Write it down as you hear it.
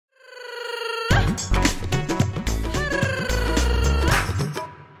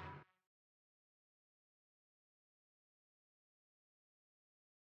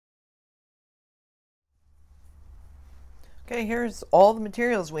Okay, here's all the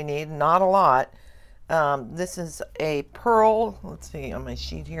materials we need, not a lot. This is a pearl. Let's see, on my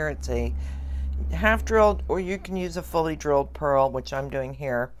sheet here, it's a half drilled, or you can use a fully drilled pearl, which I'm doing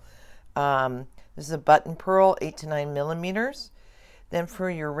here. This is a button pearl, 8 to 9 millimeters. Then for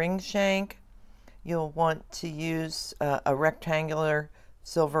your ring shank, you'll want to use a rectangular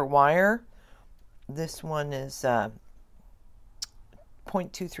silver wire. This one is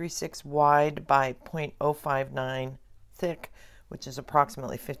 0.236 wide by 0.059 thick, which is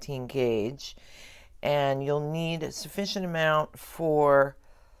approximately 15 gauge. And you'll need a sufficient amount for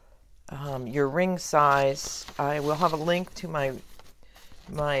your ring size. I will have a link to my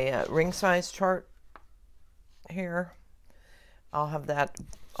ring size chart here. I'll have that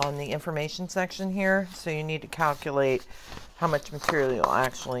on the information section here, so you need to calculate how much material you'll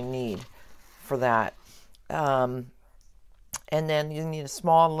actually need for that. And then you need a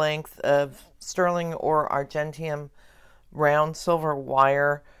small length of sterling or argentium round silver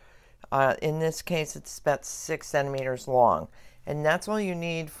wire. In this case, it's about 6 centimeters long. And that's all you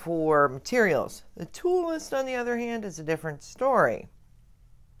need for materials. The tool list, on the other hand, is a different story.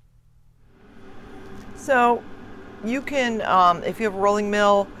 So you can, if you have a rolling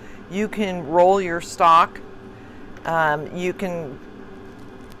mill, you can roll your stock. You can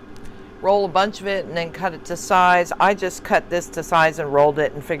roll a bunch of it and then cut it to size. I just cut this to size and rolled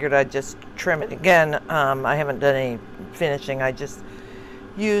it and figured I'd just trim it again. I haven't done any finishing. I just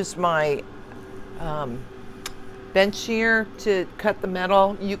used my bench shear to cut the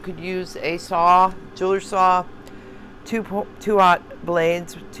metal. You could use a saw, jeweler saw, 2-aught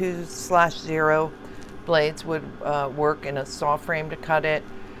blades, 2/0 blades would work in a saw frame to cut it.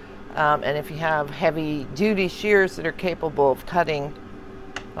 And if you have heavy duty shears that are capable of cutting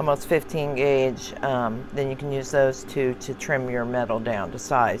almost 15 gauge, then you can use those to trim your metal down to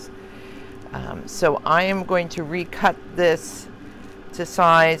size. So I am going to recut this to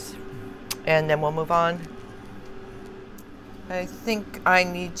size, and then we'll move on. I think I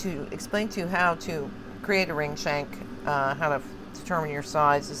need to explain to you how to create a ring shank, how to determine your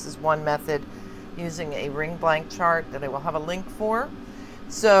size. This is one method using a ring blank chart that I will have a link for.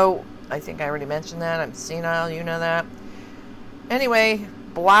 So I think I already mentioned that. I'm senile, you know that. Anyway,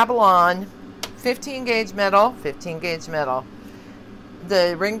 blabble on. 15 gauge metal, 15 gauge metal.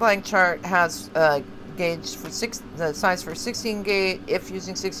 The ring blank chart has gauge for the size for 16 gauge if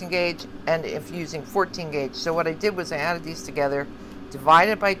using 16 gauge and if using 14 gauge. So what I did was I added these together,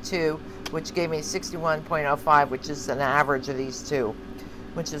 divided by 2, which gave me 61.05, which is an average of these two,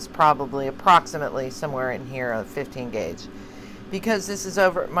 which is probably approximately somewhere in here of 15 gauge. Because this is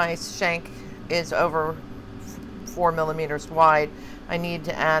over, my shank is over 4 millimeters wide, I need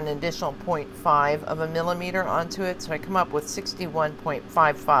to add an additional 0.5 of a millimeter onto it, so I come up with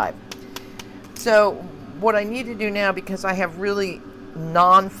 61.55. So what I need to do now, because I have really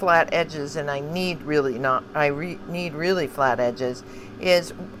non-flat edges and I need really need really flat edges,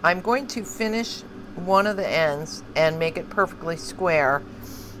 is I'm going to finish one of the ends and make it perfectly square,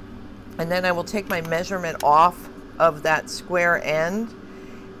 and then I will take my measurement off of that square end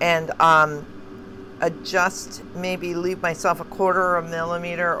and adjust, maybe leave myself a 1/4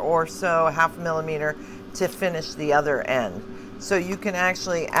 millimeter or so, 1/2 millimeter to finish the other end. So you can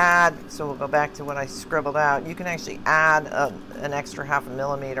actually add, so we'll go back to what I scribbled out, you can actually add an extra 1/2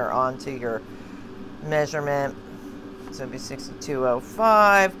 millimeter onto your measurement. So it'd be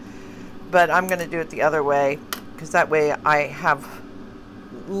 62.05, but I'm going to do it the other way, because that way I have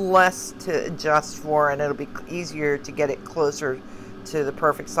less to adjust for and it'll be easier to get it closer to the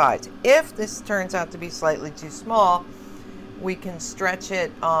perfect size. If this turns out to be slightly too small, we can stretch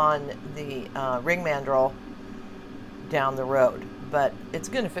it on the ring mandrel down the road, but it's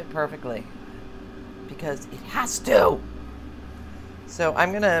going to fit perfectly because it has to. So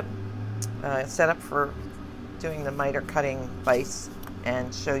I'm going to set up for doing the miter cutting vise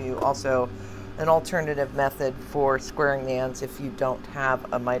and show you also an alternative method for squaring the ends if you don't have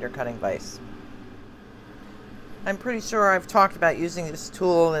a miter cutting vise. I'm pretty sure I've talked about using this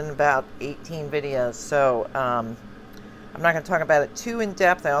tool in about 18 videos, so I'm not going to talk about it too in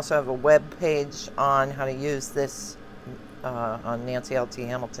depth. I also have a web page on how to use this on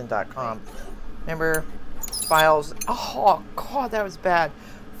nancylthamilton.com. Remember, files, oh god, that was bad.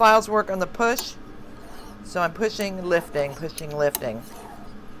 Files work on the push, so I'm pushing, lifting, pushing, lifting.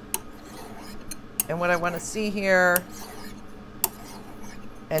 And what I want to see here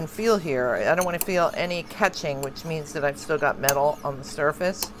and feel here, I don't want to feel any catching, which means that I've still got metal on the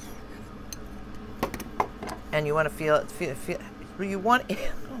surface. and you want to feel it. You want.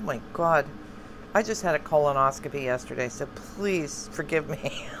 Oh my God, I just had a colonoscopy yesterday, so please forgive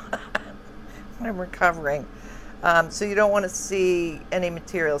me. I'm recovering. So you don't want to see any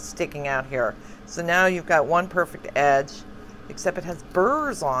material sticking out here. So now you've got one perfect edge, except it has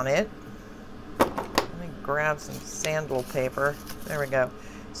burrs on it. Let me grab some sandal paper. There we go.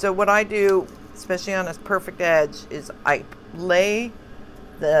 So what I do, especially on this perfect edge, is I lay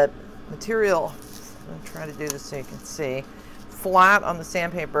the material, I'm trying to do this so you can see, flat on the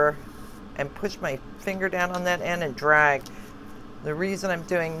sandpaper and push my finger down on that end and drag. The reason I'm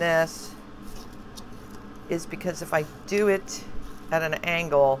doing this is because if I do it at an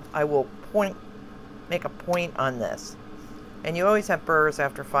angle, I will make a point on this. And you always have burrs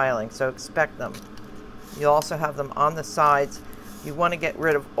after filing, so expect them. You also have them on the sides. You want to get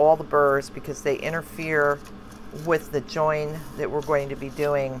rid of all the burrs because they interfere with the join that we're going to be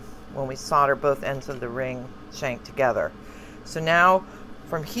doing when we solder both ends of the ring shank together. So now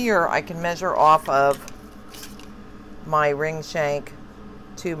from here I can measure off of my ring shank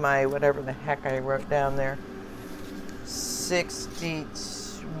to my whatever the heck I wrote down there,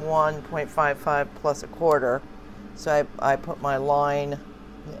 61.55 plus a quarter. So I put my line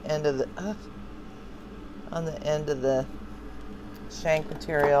on the end of the shank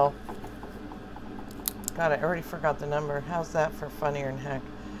material. God, I already forgot the number. How's that for funnier than heck?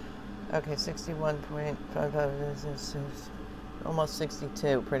 Okay, 61.55 is almost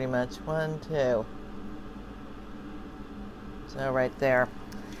 62 pretty much. 1, 2. So right there.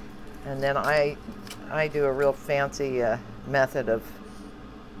 And then I do a real fancy method of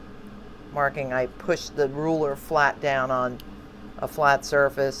marking. I push the ruler flat down on a flat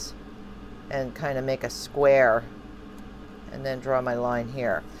surface and kind of make a square and then draw my line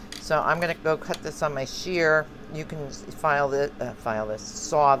here. So I'm going to go cut this on my shear. You can saw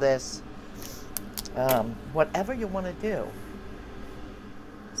this, whatever you want to do.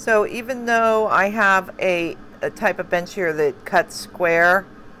 So even though I have a type of bench here that cuts square,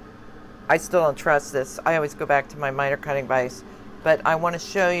 I still don't trust this. I always go back to my miter cutting vise. But I want to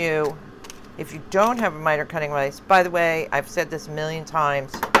show you, if you don't have a miter cutting vise, by the way, I've said this a million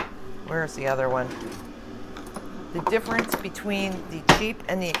times. Where's the other one? The difference between the cheap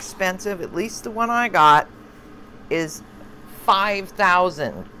and the expensive, at least the one I got, is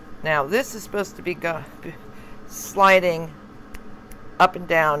 5,000. Now this is supposed to be sliding up and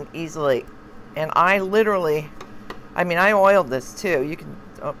down easily, and I literally, I oiled this too. You can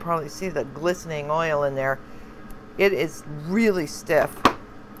probably see the glistening oil in there. It is really stiff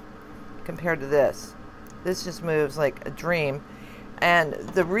compared to this. This just moves like a dream. And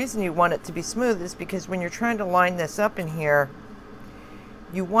the reason you want it to be smooth is because when you're trying to line this up in here,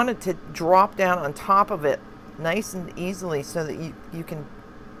 you want it to drop down on top of it nice and easily so that you can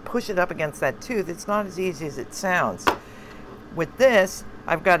push it up against that tooth. It's not as easy as it sounds. With this,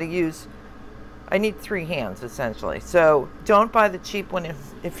 I've got to use, I need 3 hands essentially. So don't buy the cheap one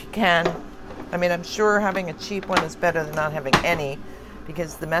if you can. I'm sure having a cheap one is better than not having any,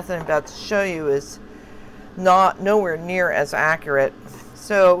 because the method I'm about to show you is nowhere near as accurate.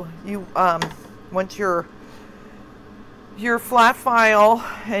 So you once your flat file,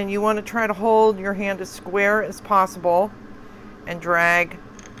 and you want to try to hold your hand as square as possible and drag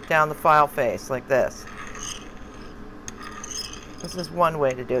down the file face like this. This is one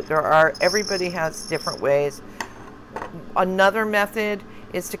way to do it. Everybody has different ways. Another method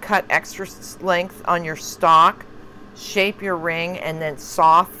is to cut extra length on your stock, shape your ring, and then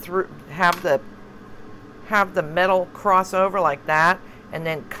saw through, have the metal cross over like that, and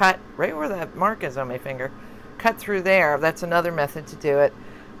then cut right where that mark is on my finger. Cut through there. That's another method to do it.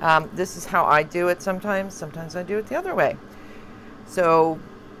 This is how I do it sometimes. Sometimes I do it the other way. So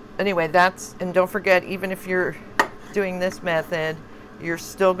anyway, and don't forget, even if you're doing this method, you're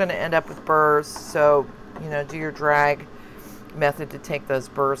still going to end up with burrs. So, do your drag method to take those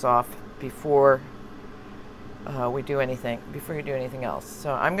burrs off before you do anything else.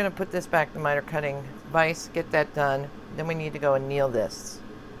 So I'm going to put this back in the miter cutting vise, get that done. Then we need to go and anneal this.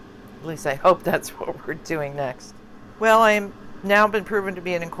 At least I hope that's what we're doing next. Well, I am now been proven to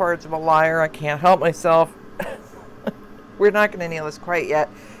be an incorrigible liar. I can't help myself. We're not going to anneal this quite yet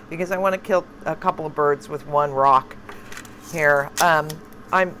because I want to kill a couple of birds with one rock here.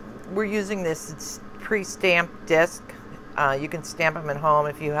 We're using this pre-stamped disc. You can stamp them at home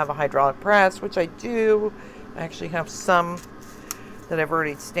if you have a hydraulic press, which I do. I actually have some that I've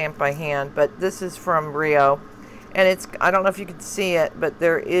already stamped by hand, but this is from Rio. And I don't know if you can see it, but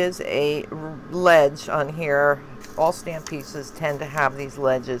there is a ledge on here. All stamp pieces tend to have these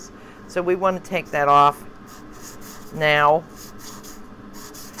ledges. So we want to take that off now.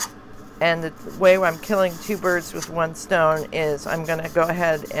 And the way I'm killing two birds with one stone is I'm going to go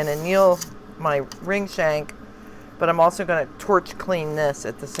ahead and anneal my ring shank, but I'm also going to torch clean this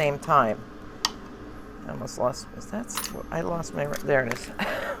at the same time. I almost lost, I lost my, there it is.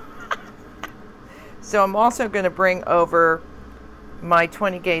 So I'm also going to bring over my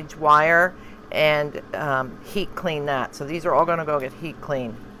 20 gauge wire and heat clean that. So these are all going to go get heat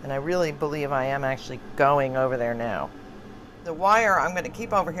cleaned. And I really believe I am actually going over there now. The wire I'm going to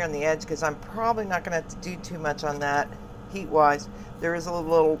keep over here on the edge because I'm probably not going to have to do too much on that heat-wise. There is a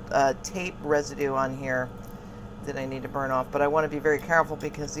little tape residue on here that I need to burn off, but I want to be very careful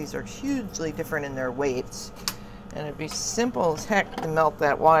because these are hugely different in their weights. And it'd be simple as heck to melt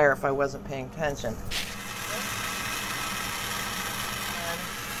that wire if I wasn't paying attention. And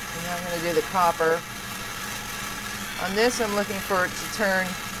now I'm going to do the copper. On this I'm looking for it to turn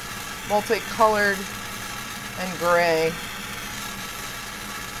multicolored and gray.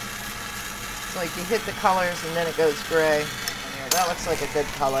 It's like you hit the colors and then it goes gray. Here, that looks like a good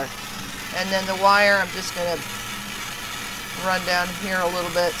color. And then the wire, I'm just going to run down here a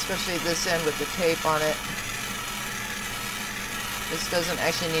little bit, especially this end with the tape on it. This doesn't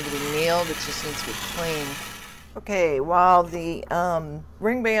actually need to be annealed, it just needs to be cleaned. Okay, while the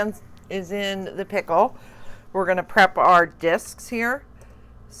ring band is in the pickle, we're going to prep our discs here.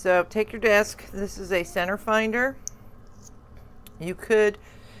 So take your disc. This is a center finder. You could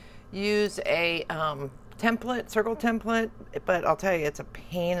use a template, circle template, but I'll tell you, it's a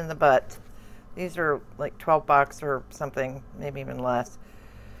pain in the butt. These are like 12 bucks or something, maybe even less.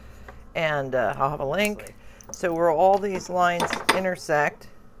 And I'll have a link. So where all these lines intersect,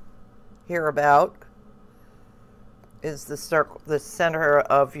 here about, is the circle, the center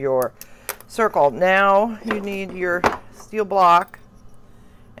of your circle. Now you need your steel block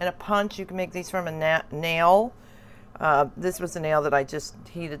and a punch. You can make these from a nail. This was a nail that I just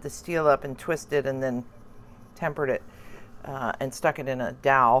heated the steel up and twisted and then tempered it and stuck it in a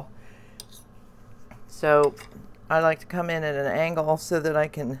dowel. So I like to come in at an angle so that I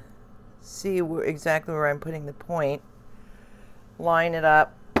can see exactly where I'm putting the point, line it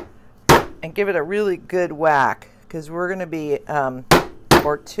up, and give it a really good whack, because we're going to be,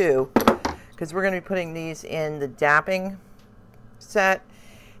 or two, because we're going to be putting these in the dapping set,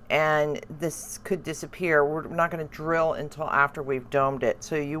 and this could disappear. We're not going to drill until after we've domed it.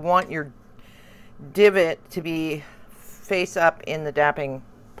 So you want your divot to be face up in the dapping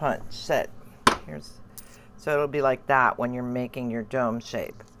punch set. So it'll be like that when you're making your dome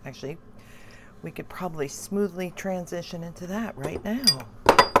shape. Actually, we could probably smoothly transition into that right now.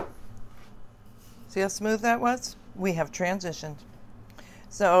 See how smooth that was? We have transitioned.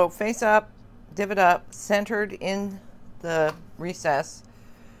 So face up, divot up, centered in the recess.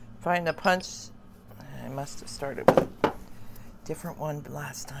 Find the punch. I must have started with a different one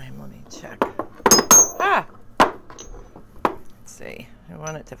last time. Let me check. Ah! Let's see. We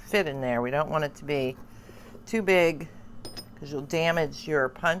want it to fit in there. We don't want it to be too big because you'll damage your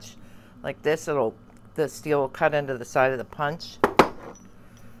punch. Like this, the steel will cut into the side of the punch.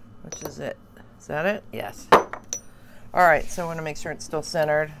 Which is it? Is that it? Yes. All right, so I want to make sure it's still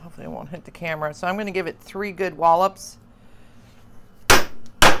centered. Hopefully it won't hit the camera. So I'm going to give it 3 good wallops.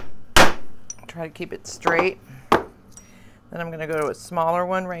 Try to keep it straight. Then I'm going to go to a smaller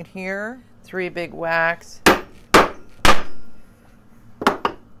one right here. 3 big whacks. I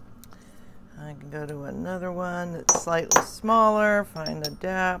can go to another one that's slightly smaller. Find the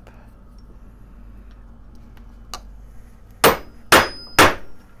dap.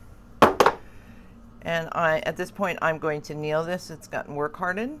 And at this point, I'm going to anneal this. It's gotten work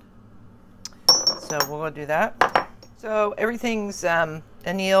hardened. So we'll go do that. So everything's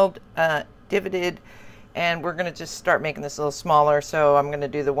annealed, divoted, and we're going to just start making this a little smaller. So I'm going to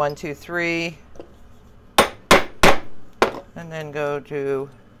do the 1, 2, 3, and then go to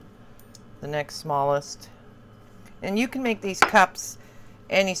the next smallest. And you can make these cups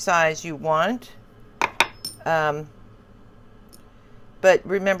any size you want. But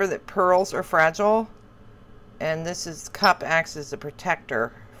remember that pearls are fragile, and this cup acts as a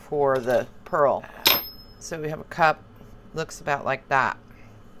protector for the pearl. So we have a cup, looks about like that.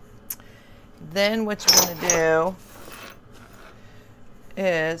 Then what you're going to do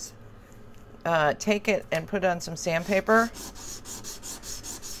is take it and put on some sandpaper.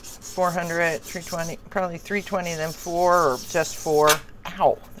 400, 320, probably 320, then 4 or just 4.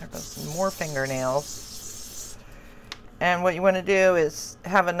 Ow, there goes some more fingernails. And what you want to do is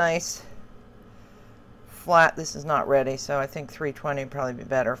have a nice flat, this is not ready, so I think 320 would probably be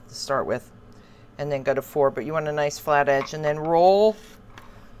better to start with, and then go to 4, but you want a nice flat edge, and then roll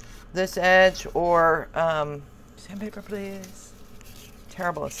this edge, or sandpaper please,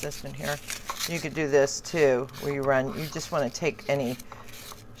 terrible assistant here. You could do this too, where you just want to take any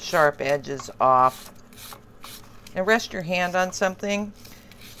sharp edges off. And rest your hand on something.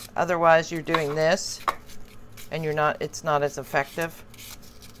 Otherwise you're doing this and it's not as effective.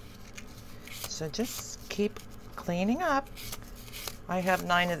 So just keep cleaning up. I have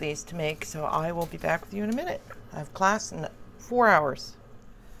 9 of these to make, so I will be back with you in a minute. I have class in 4 hours.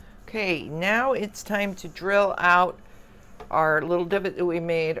 Okay, now it's time to drill out our little divot that we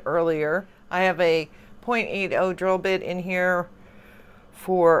made earlier. I have a 0.80 drill bit in here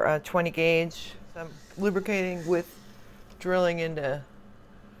for a 20 gauge. I'm lubricating with drilling into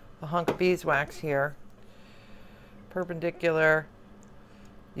a hunk of beeswax here. Perpendicular.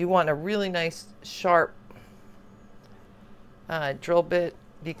 You want a really nice sharp drill bit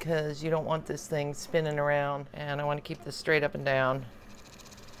because you don't want this thing spinning around, and I want to keep this straight up and down.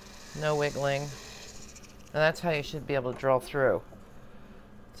 No wiggling. And that's how you should be able to drill through.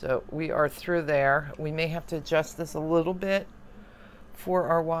 So we are through there. We may have to adjust this a little bit for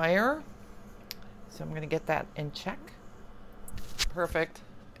our wire. So I'm going to get that in check. Perfect.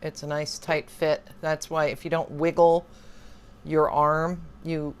 It's a nice tight fit. That's why if you don't wiggle your arm,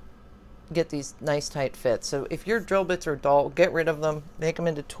 you get these nice tight fits. So if your drill bits are dull, get rid of them. Make them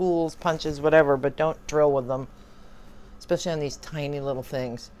into tools, punches, whatever, but don't drill with them, especially on these tiny little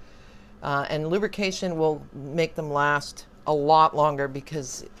things. And lubrication will make them last a lot longer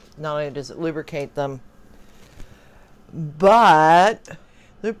because not only does it lubricate them, but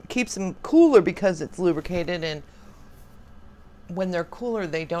it keeps them cooler because it's lubricated, and when they're cooler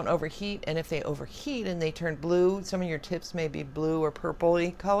they don't overheat, and if they overheat and they turn blue, some of your tips may be blue or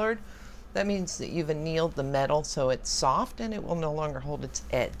purpley colored, that means that you've annealed the metal so it's soft and it will no longer hold its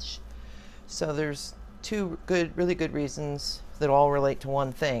edge. So there's 2 really good reasons that all relate to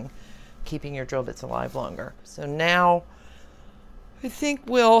one thing: keeping your drill bits alive longer. So now I think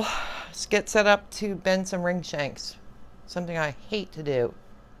we'll get set up to bend some ring shanks, something I hate to do.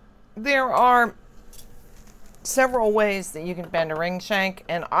 There are several ways that you can bend a ring shank,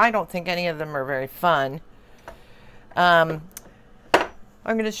 and I don't think any of them are very fun.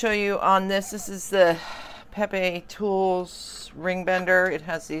 I'm going to show you on this. This is the Pepe Tools ring bender. It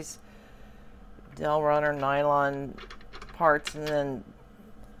has these Delrunner nylon parts, and then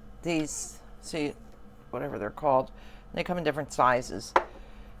these, see, whatever they're called, they come in different sizes.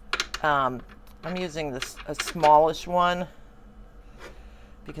 I'm using a smallish one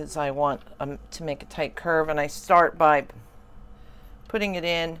because I want to make a tight curve, and I start by putting it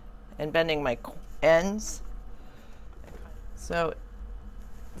in and bending my ends. So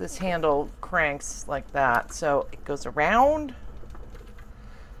this handle cranks like that, so it goes around,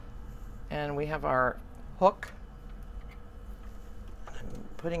 and we have our hook. I'm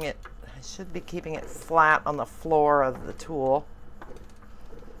putting it, I should be keeping it flat on the floor of the tool,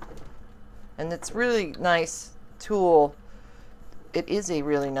 and it's really nice tool. It is a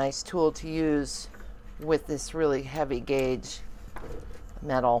really nice tool to use with this really heavy gauge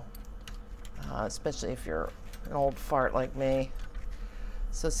metal, especially if you're an old fart like me.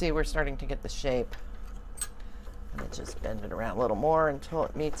 So see, we're starting to get the shape. And just bend it around a little more until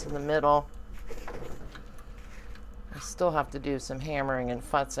it meets in the middle. I still have to do some hammering and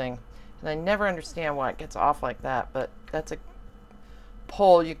futzing, and I never understand why it gets off like that, but that's a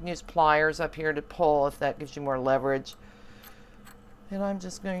pull. You can use pliers up here to pull if that gives you more leverage. And I'm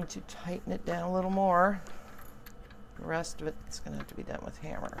just going to tighten it down a little more. The rest of it's going to have to be done with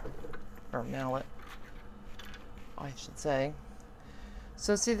hammer, or mallet, I should say.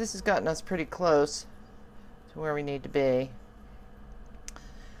 So see, this has gotten us pretty close to where we need to be.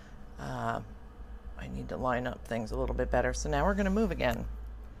 I need to line up things a little bit better. So now we're going to move again.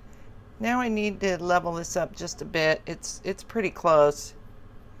 Now I need to level this up just a bit. It's pretty close.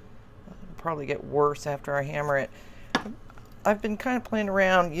 It'll probably get worse after I hammer it. I've been kind of playing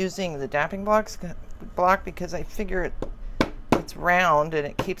around using the dapping block because I figure it's round and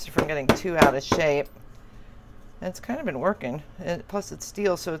it keeps it from getting too out of shape. And it's kind of been working. And plus it's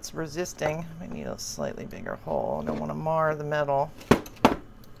steel, so it's resisting. I need a slightly bigger hole. I don't want to mar the metal.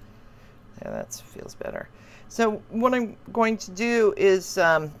 Yeah, that feels better. So what I'm going to do is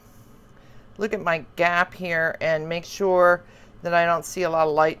look at my gap here and make sure that I don't see a lot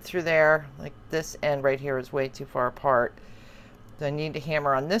of light through there. Like this end right here is way too far apart. So I need to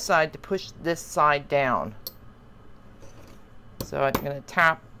hammer on this side to push this side down. So I'm going to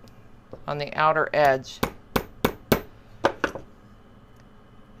tap on the outer edge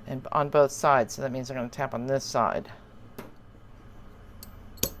and on both sides. So that means I'm going to tap on this side.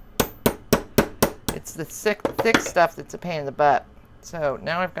 It's the thick stuff that's a pain in the butt. So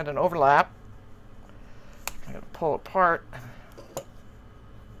now I've got an overlap. I'm going to pull apart.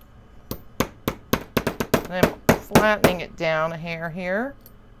 And I'm flattening it down a hair here.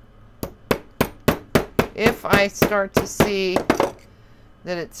 If I start to see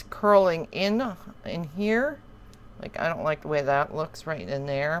that it's curling in here, like I don't like the way that looks right in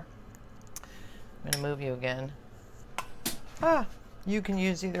there, I'm going to move you again. You can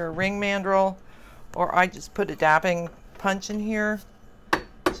use either a ring mandrel, or I just put a dabbing punch in here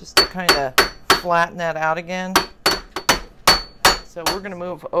just to kind of flatten that out again. So we're going to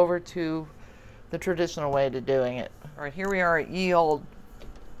move over to the traditional way to doing it. All right, here we are at ye old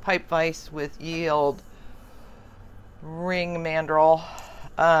pipe vise with ye old ring mandrel.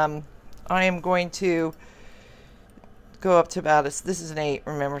 I am going to go up to about this is an 8,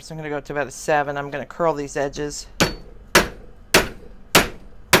 remember, so I'm going to go up to about a 7. I'm going to curl these edges.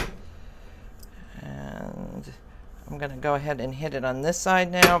 And I'm going to go ahead and hit it on this side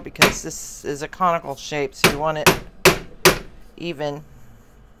now, because this is a conical shape, so you want it even.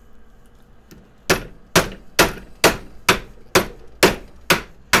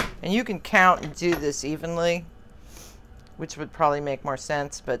 And you can count and do this evenly, which would probably make more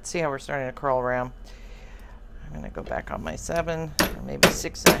sense, but see how we're starting to curl around. I'm going to go back on my 7, or maybe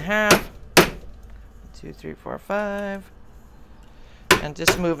 6.5. 2, 3, 4, 5. And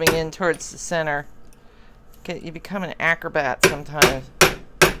just moving in towards the center. You become an acrobat sometimes.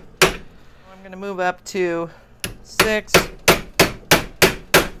 I'm going to move up to 6.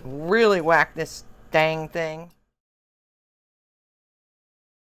 Really whack this dang thing.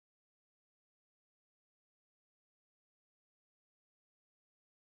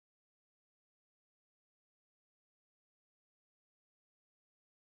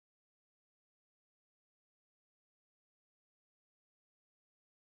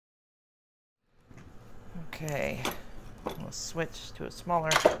 Okay, we'll switch to a smaller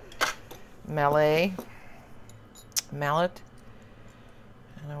mallet,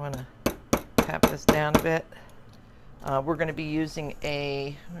 and I want to tap this down a bit. We're going to be using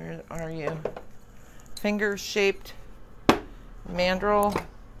a, where are you, finger-shaped mandrel,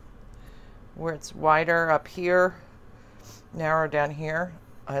 where it's wider up here, narrow down here.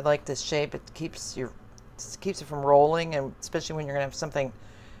 I like this shape. It keeps it from rolling, and especially when you're going to have something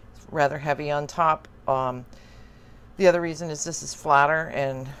rather heavy on top. The other reason is this is flatter,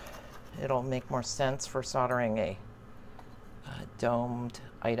 and it'll make more sense for soldering a domed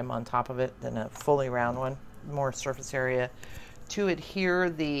item on top of it than a fully round one. More surface area to adhere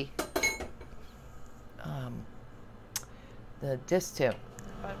the disc to.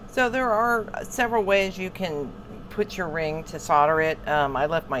 So there are several ways you can put your ring to solder it. I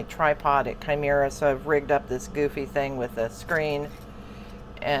left my tripod at Chimera, so I've rigged up this goofy thing with a screen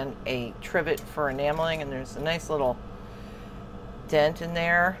and a trivet for enameling, and there's a nice little dent in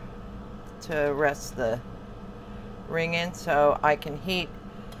there to rest the ring in, so I can heat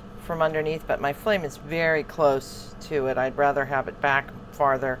from underneath, but my flame is very close to it. I'd rather have it back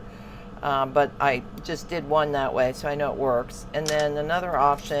farther, but I just did one that way, so I know it works. And then another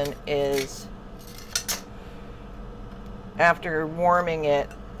option is, after warming it,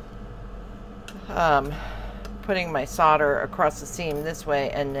 putting my solder across the seam this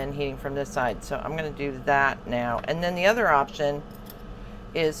way and then heating from this side. So I'm going to do that now. And then the other option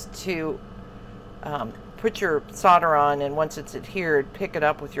is to put your solder on, and once it's adhered, pick it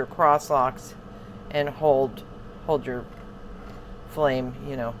up with your cross locks and hold your flame,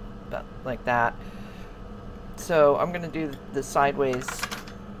 you know, like that. So I'm going to do the sideways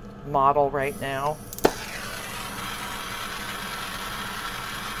model right now.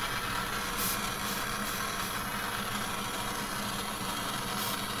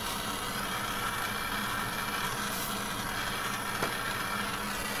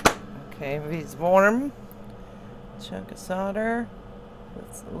 Okay, it's warm. Chunk of solder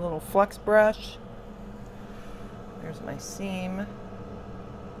with a little flux brush. There's my seam.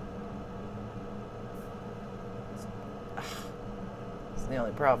 It's the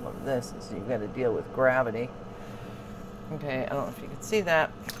only problem with this is you've got to deal with gravity. Okay, I don't know if you can see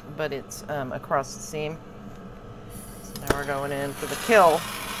that, but it's across the seam. So now we're going in for the kill.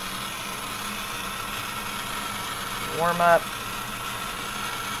 Warm up.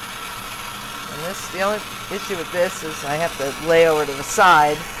 And the only issue with this is I have to lay over to the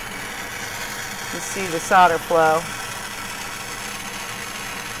side to see the solder flow.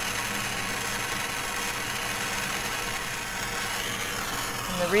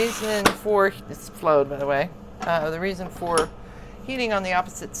 And the reason for, it's flowed by the way, the reason for heating on the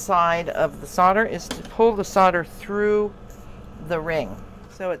opposite side of the solder is to pull the solder through the ring.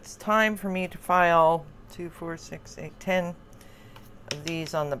 So it's time for me to file 2, 4, 6, 8, 10 of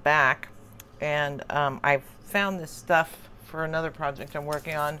these on the back. And I've found this stuff for another project I'm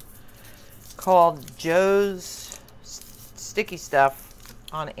working on called Joe's Sticky Stuff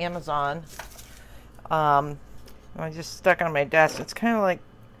on Amazon. I just stuck on my desk. It's kind of like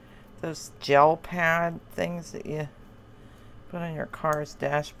those gel pad things that you put on your car's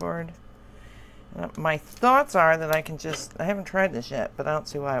dashboard. My thoughts are that I can just, I haven't tried this yet, but I don't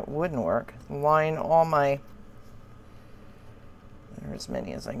see why it wouldn't work. Line all my, there are as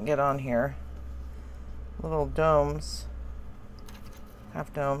many as I can get on here, little domes,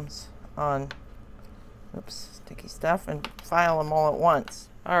 half domes on, oops, sticky stuff, and file them all at once.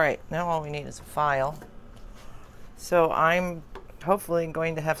 All right, now all we need is a file. So I'm hopefully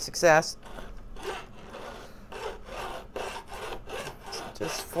going to have success.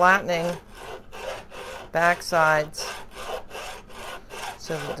 Just flattening back sides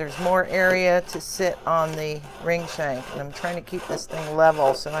so that there's more area to sit on the ring shank. And I'm trying to keep this thing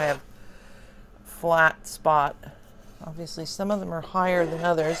level so I have flat spot. Obviously some of them are higher than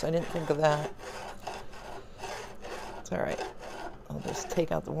others. I didn't think of that. It's all right. I'll just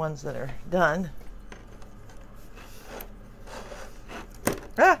take out the ones that are done.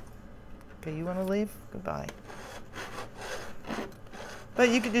 Ah! Okay, you want to leave? Goodbye. But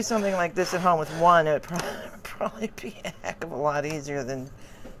you could do something like this at home with one. It would probably be a heck of a lot easier than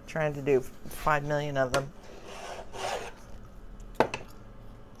trying to do 5 million of them.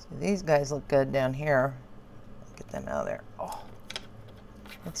 So these guys look good down here. Get them out of there. Oh,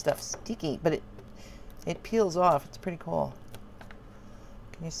 that stuff's sticky, but it peels off. It's pretty cool.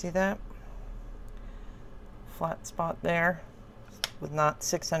 Can you see that? Flat spot there with not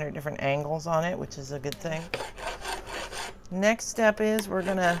 600 different angles on it, which is a good thing. Next step is we're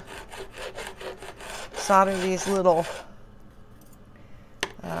gonna solder these little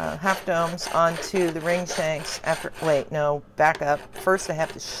half domes onto the ring shanks after, wait, no, back up. First I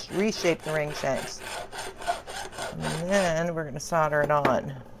have to reshape the ring shanks. And then we're gonna solder it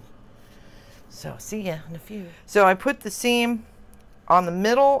on. So see ya in a few. So I put the seam on the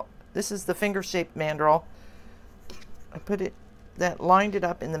middle. This is the finger-shaped mandrel. I put it, that lined it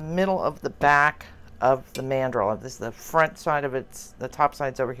up in the middle of the back of the mandrel. This is the front side of it. The top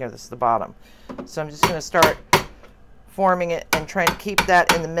side's over here. This is the bottom. So I'm just going to start forming it and trying to keep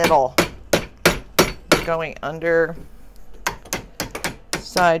that in the middle, going under,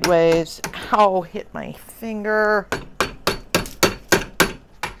 sideways. Ow, hit my finger.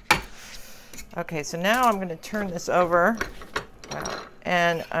 Okay, so now I'm going to turn this over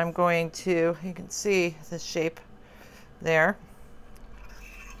and I'm going to, you can see the shape there.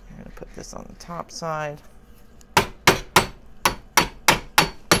 I'm going to put this on the top side.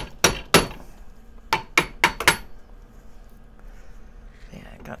 Yeah,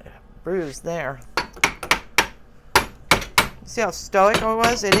 I got a bruise there. See how stoic I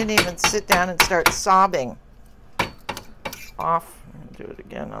was? I didn't even sit down and start sobbing. Off. I'm going to do it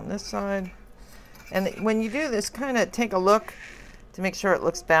again on this side. And when you do this, kind of take a look to make sure it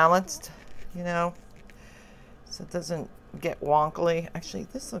looks balanced, you know, so it doesn't get wonkily. Actually,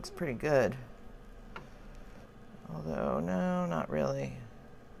 this looks pretty good. Although, no, not really.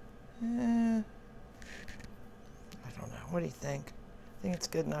 I don't know. What do you think? I think it's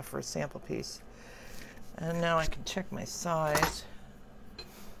good enough for a sample piece. And now I can check my size.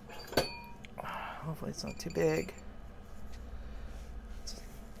 Hopefully it's not too big. It's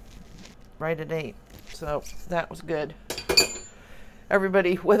right at 8. So that was good.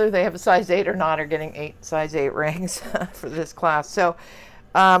 Everybody, whether they have a size 8 or not, are getting 8 size 8 rings for this class. So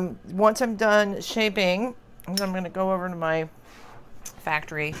once I'm done shaping, I'm going to go over to my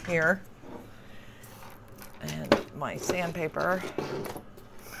factory here and my sandpaper,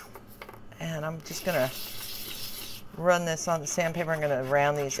 and I'm just going to run this on the sandpaper. I'm going to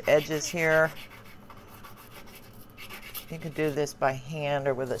round these edges here. You could do this by hand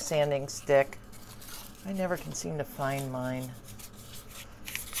or with a sanding stick. I never can seem to find mine.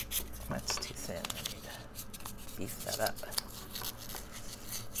 That's too thin. I need to beef that up.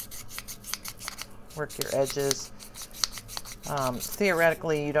 Work your edges.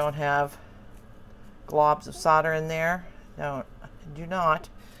 Theoretically, you don't have globs of solder in there. No, do not.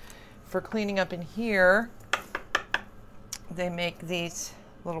 For cleaning up in here, they make these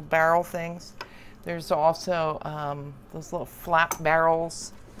little barrel things. There's also those little flap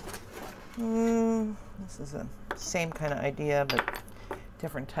barrels. This is the same kind of idea, but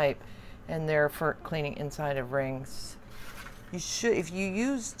different type. And they're for cleaning inside of rings. You should, if you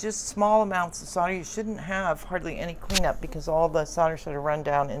use just small amounts of solder, you shouldn't have hardly any cleanup because all the solder should have run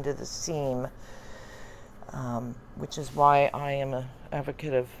down into the seam, which is why I am an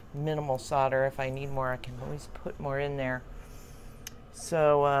advocate of minimal solder. If I need more, I can always put more in there.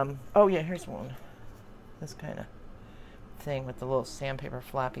 So, oh yeah, here's one. This kind of thing with the little sandpaper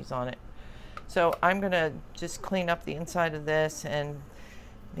flappies on it. So I'm gonna just clean up the inside of this and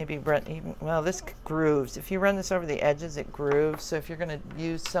maybe run even, well, this grooves. If you run this over the edges, it grooves. So if you're gonna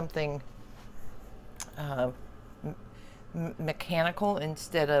use something mechanical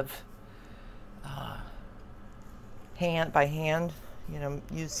instead of hand by hand, you know,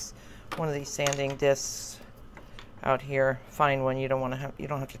 use one of these sanding discs out here. Find one. You don't want to have, you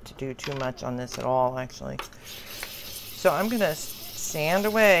don't have to do too much on this at all, actually. So I'm gonna sand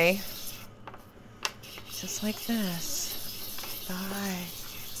away just like this. Bye.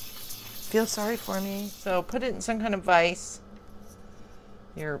 Feel sorry for me. So put it in some kind of vise.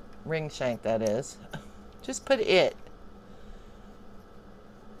 Your ring shank, that is. Just put it.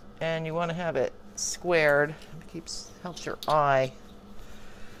 And you want to have it squared. It helps your eye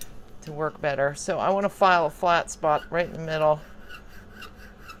to work better. So I want to file a flat spot right in the middle.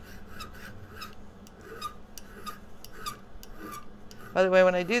 By the way,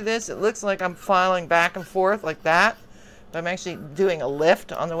 when I do this, it looks like I'm filing back and forth like that, but I'm actually doing a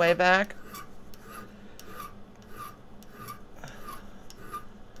lift on the way back.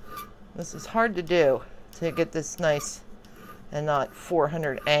 This is hard to do, to get this nice and not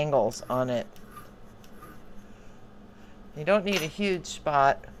 400 angles on it. You don't need a huge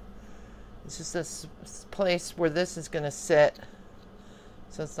spot. It's just this place where this is going to sit,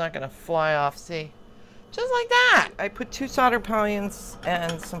 so it's not going to fly off. See? Just like that. I put 2 solder pillions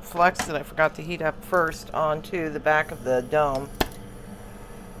and some flux that I forgot to heat up first onto the back of the dome.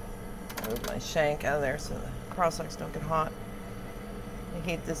 Move my shank out of there so the cross links don't get hot. I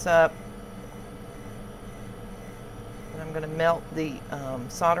heat this up. And I'm going to melt the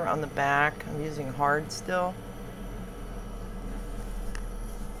solder on the back. I'm using hard still.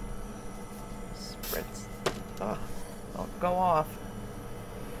 Spritz. Oh, don't go off.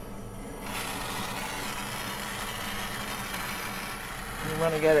 You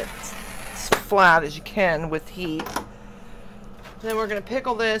want to get it as flat as you can with heat. Then we're going to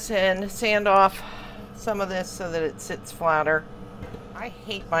pickle this and sand off some of this so that it sits flatter. I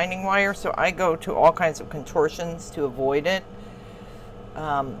hate binding wire, so I go to all kinds of contortions to avoid it.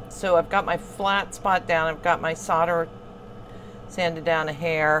 So I've got my flat spot down. I've got my solder sanded down a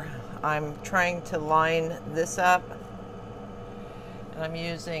hair. I'm trying to line this up. And I'm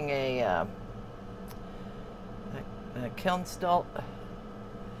using a kiln stilt.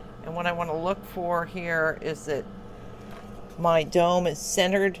 And what I want to look for here is that my dome is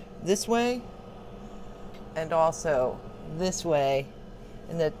centered this way and also this way,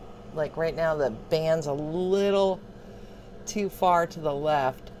 and that, like right now, the band's a little too far to the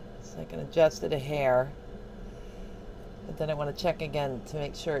left, so I can adjust it a hair. But then I want to check again to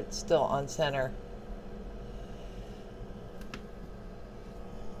make sure it's still on center.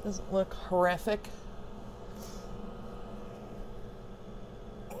 Doesn't look horrific.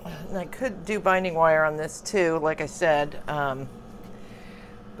 And I could do binding wire on this too, like I said,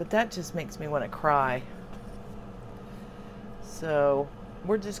 but that just makes me want to cry. So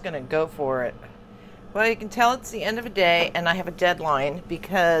we're just going to go for it. Well, you can tell it's the end of a day and I have a deadline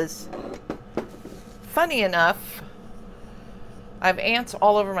because, funny enough, I have ants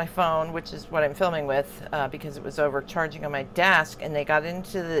all over my phone, which is what I'm filming with, because it was overcharging on my desk, and they got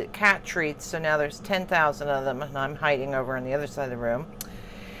into the cat treats, so now there's 10,000 of them, and I'm hiding over on the other side of the room.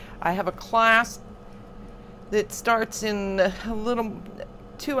 I have a class that starts in a little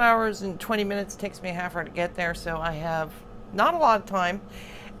 2 hours and 20 minutes. It takes me a half hour to get there, so I have not a lot of time.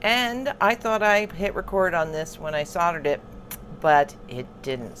 And I thought I hit record on this when I soldered it, but it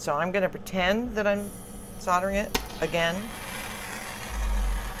didn't. So I'm going to pretend that I'm soldering it again.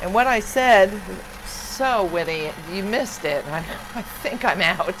 And what I said, so witty, you missed it. I think I'm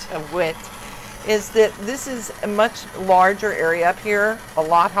out of wit. Is that this is a much larger area up here, a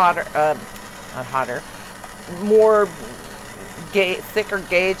lot hotter, not hotter, more thicker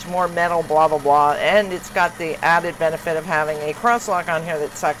gauge, more metal, blah, blah, blah, and it's got the added benefit of having a crosslock on here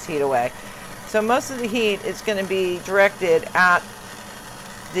that sucks heat away. So most of the heat is going to be directed at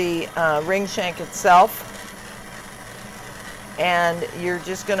the ring shank itself, and you're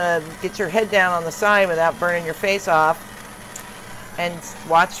just going to get your head down on the side without burning your face off. And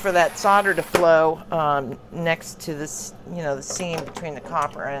watch for that solder to flow next to this, you know, the seam between the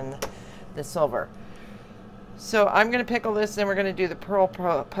copper and the silver. So I'm going to pickle this, and we're going to do the pearl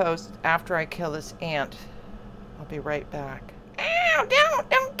post after I kill this ant. I'll be right back. Ow!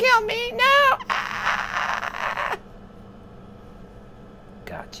 Don't kill me! No! Ah!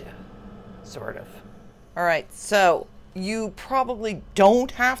 Gotcha. Sort of. All right. So you probably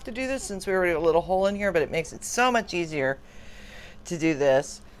don't have to do this since we already have a little hole in here, but it makes it so much easier to do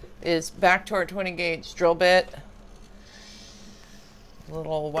this. Is back to our 20 gauge drill bit.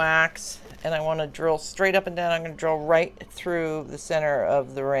 little wax, and I want to drill straight up and down. I'm going to drill right through the center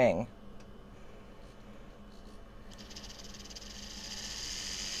of the ring.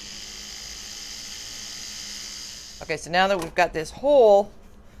 Okay, so now that we've got this hole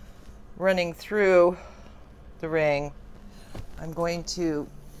running through the ring, I'm going to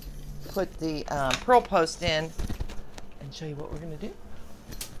put the pearl post in and show you what we're going to do.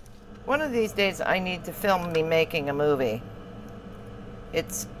 One of these days I need to film me making a movie.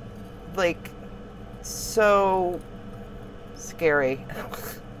 It's like so scary.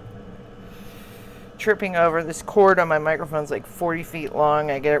 Tripping over this cord on my microphone's like 40 feet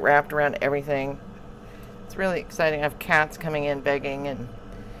long. I get it wrapped around everything. It's really exciting. I have cats coming in begging and,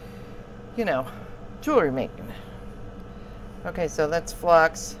 you know, jewelry making. Okay, so that's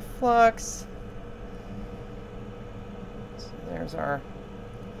flux. Flux. So there's our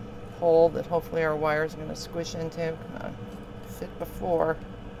hole that hopefully our wires are going to squish into. Come on, fit before.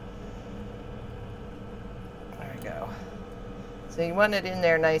 There we go. So you want it in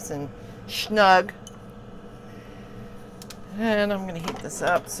there nice and snug. And I'm going to heat this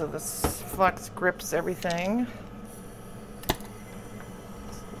up so this flux grips everything.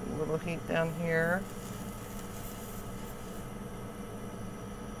 A little heat down here.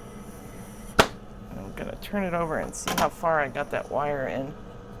 I'm going to turn it over and see how far I got that wire in.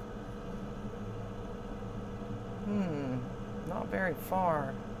 Not very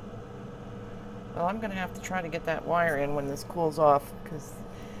far. Well, I'm going to have to try to get that wire in when this cools off, because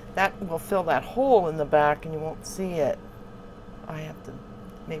that will fill that hole in the back and you won't see it. I have to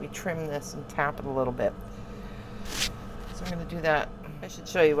maybe trim this and tap it a little bit. So I'm going to do that. I should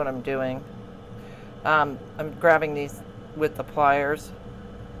show you what I'm doing. I'm grabbing these with the pliers.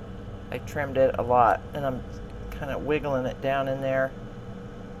 I trimmed it a lot, and I'm kind of wiggling it down in there.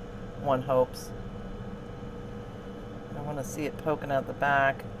 One hopes. I want to see it poking out the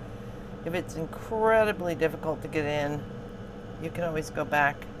back. If it's incredibly difficult to get in, you can always go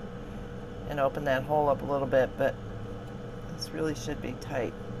back and open that hole up a little bit, but this really should be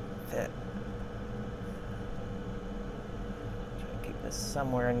tight fit. Try to keep this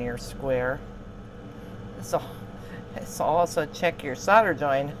somewhere near square. This will also check your solder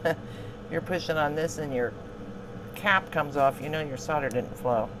joint. You're pushing on this and your cap comes off, you know your solder didn't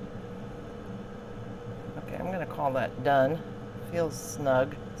flow. Okay, I'm going to call that done. Feels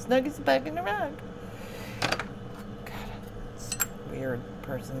snug. Snug as a bug in the rug. God, it's a weird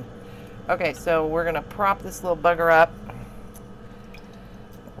person. Okay, so we're going to prop this little bugger up.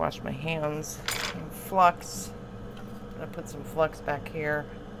 Wash my hands. And flux. I'm going to put some flux back here.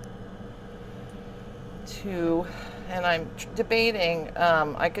 And I'm debating,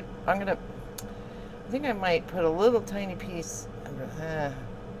 I think I might put a little tiny piece under,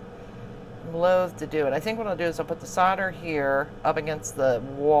 I'm loath to do it. I think what I'll do is I'll put the solder here up against the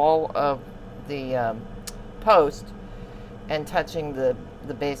wall of the post and touching the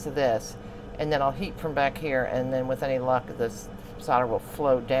base of this, and then I'll heat from back here, and then with any luck this solder will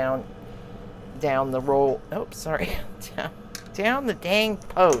flow down the roll, oops, sorry, down the dang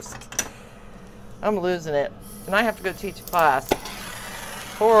post. I'm losing it. And I have to go teach a class.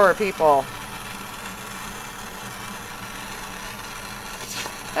 Poor people.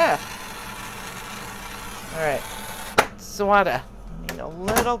 Alright. Sorta. I need a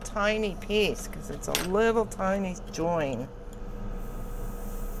little tiny piece because it's a little tiny join.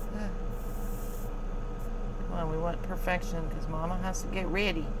 Come on, we want perfection because Mama has to get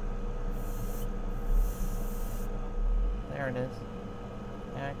ready. There it is.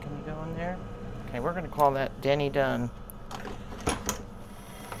 Yeah, can you go in there? Okay, we're going to call that Denny done.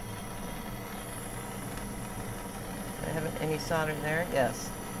 I haven't any solder there. Yes,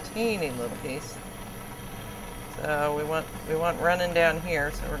 teeny little piece. So we want running down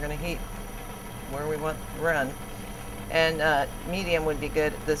here. So we're going to heat where we want to run, and medium would be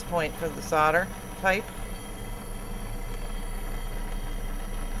good at this point for the solder type.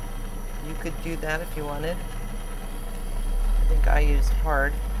 You could do that if you wanted. I think I use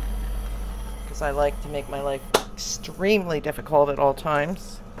hard, because I like to make my life extremely difficult at all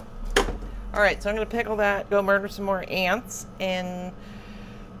times. Alright, so I'm going to pickle that, go murder some more ants, and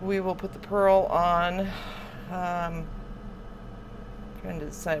we will put the pearl on. Trying to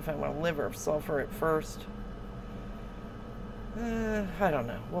decide if I want to liver or sulfur it first. I don't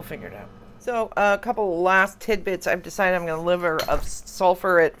know. We'll figure it out. So a couple last tidbits. I've decided I'm going to liver of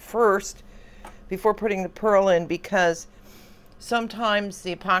sulfur it first before putting the pearl in, because sometimes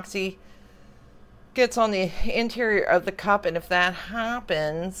the epoxy gets on the interior of the cup, and if that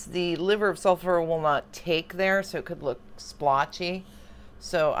happens, the liver of sulfur will not take there, so it could look splotchy.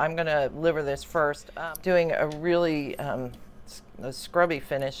 So I'm going to liver this first. Doing a really a scrubby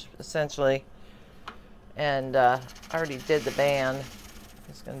finish, essentially. And I already did the band.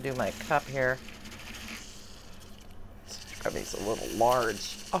 I'm just going to do my cup here. Scrubby's a little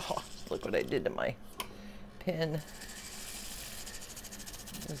large. Oh, look what I did to my pin.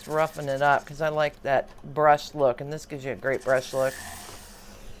 Just roughing it up because I like that brush look, and this gives you a great brush look.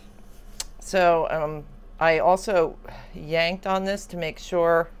 So I also yanked on this to make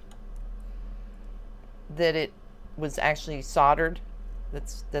sure that it was actually soldered.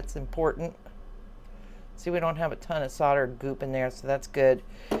 That's important. See, we don't have a ton of soldered goop in there, so that's good.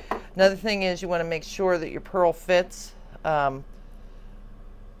 Another thing is you want to make sure that your pearl fits.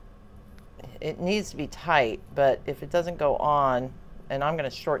 It needs to be tight, but if it doesn't go on, and I'm going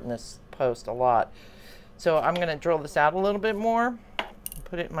to shorten this post a lot, so I'm going to drill this out a little bit more,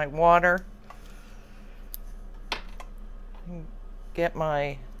 put it in my water, get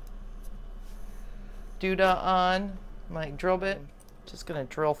my doodah on, my drill bit. Just going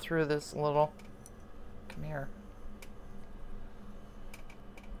to drill through this a little. Come here.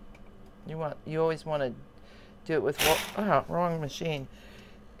 You always want to do it with, oh, wrong machine.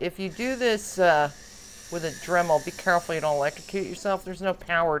 If you do this with a Dremel, be careful you don't electrocute yourself. There's no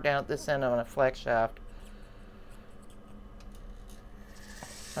power down at this end on a flex shaft.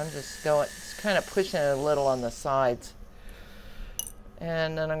 I'm just kind of pushing it a little on the sides.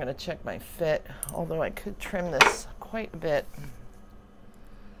 And then I'm going to check my fit, although I could trim this quite a bit.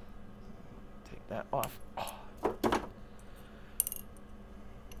 Take that off. Oh.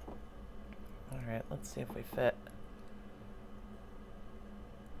 All right, let's see if we fit.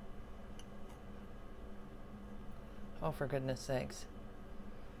 Oh, for goodness sakes.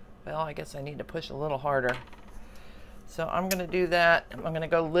 Well, I guess I need to push a little harder. So I'm going to do that. I'm going to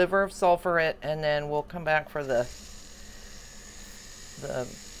go liver of sulfur it, and then we'll come back for the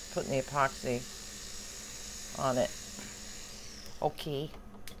putting the epoxy on it. Okay.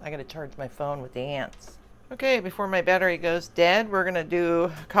 I got to charge my phone with the ants. Okay, before my battery goes dead, we're going to do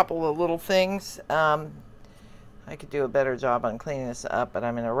a couple of little things. I could do a better job on cleaning this up, but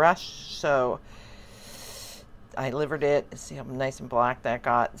I'm in a rush, so I livered it. See how nice and black that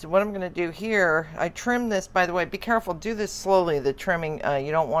got. So what I'm going to do here, I trimmed this, by the way, be careful, do this slowly, the trimming.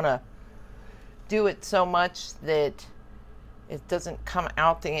 You don't want to do it so much that it doesn't come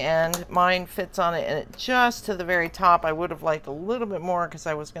out the end. Mine fits on it, and it just to the very top. I would have liked a little bit more because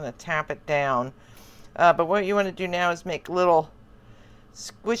I was going to tap it down. But what you want to do now is make little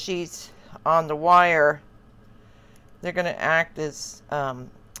squishies on the wire. They're going to act as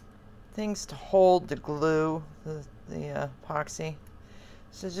things to hold the glue, the epoxy.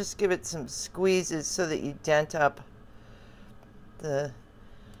 So just give it some squeezes so that you dent up the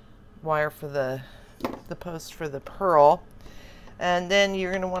wire for the post for the pearl. And then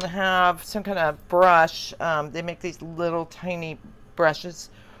you're going to want to have some kind of brush. They make these little tiny brushes.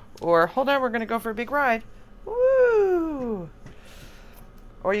 Or, hold on, we're going to go for a big ride. Woo!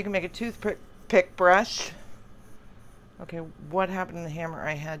 Or you can make a toothpick brush. Okay, what happened to the hammer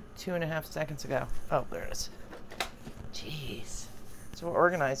I had 2.5 seconds ago? Oh, there it is. Jeez. So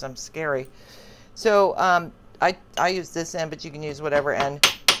organized, I'm scary. So, I use this end, but you can use whatever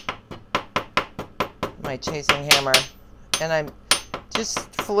end. My chasing hammer. And I'm just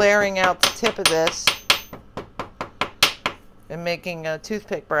flaring out the tip of this and making a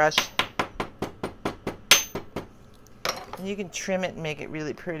toothpick brush. And you can trim it and make it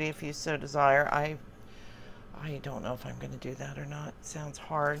really pretty if you so desire. I don't know if I'm going to do that or not. It sounds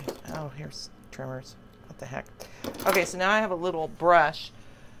hard. Oh, here's trimmers. What the heck? Okay, so now I have a little brush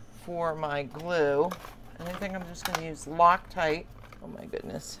for my glue. And I think I'm just going to use Loctite. Oh my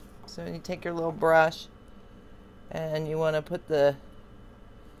goodness. So you take your little brush and you want to put the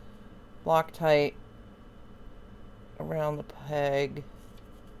Loctite around the peg.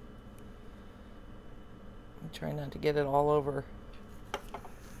 I'm trying not to get it all over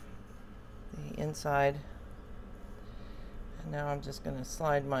the inside. And now I'm just going to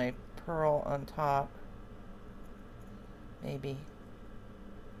slide my pearl on top. Maybe.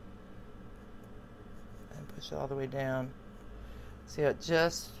 And push it all the way down. See how it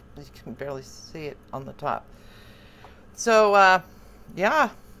just, you can barely see it on the top. So, yeah.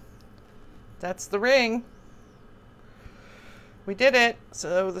 That's the ring. We did it.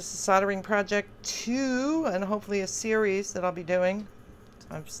 So this is soldering project 2 and hopefully a series that I'll be doing.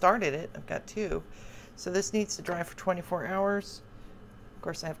 I've started it. I've got 2. So this needs to dry for 24 hours. Of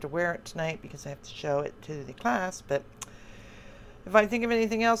course I have to wear it tonight because I have to show it to the class, but if I think of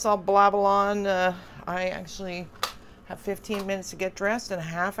anything else I'll blabble on. I actually have 15 minutes to get dressed and a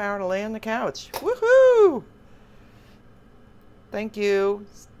half hour to lay on the couch. Woohoo! Thank you.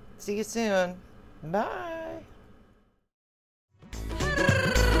 See you soon. Bye.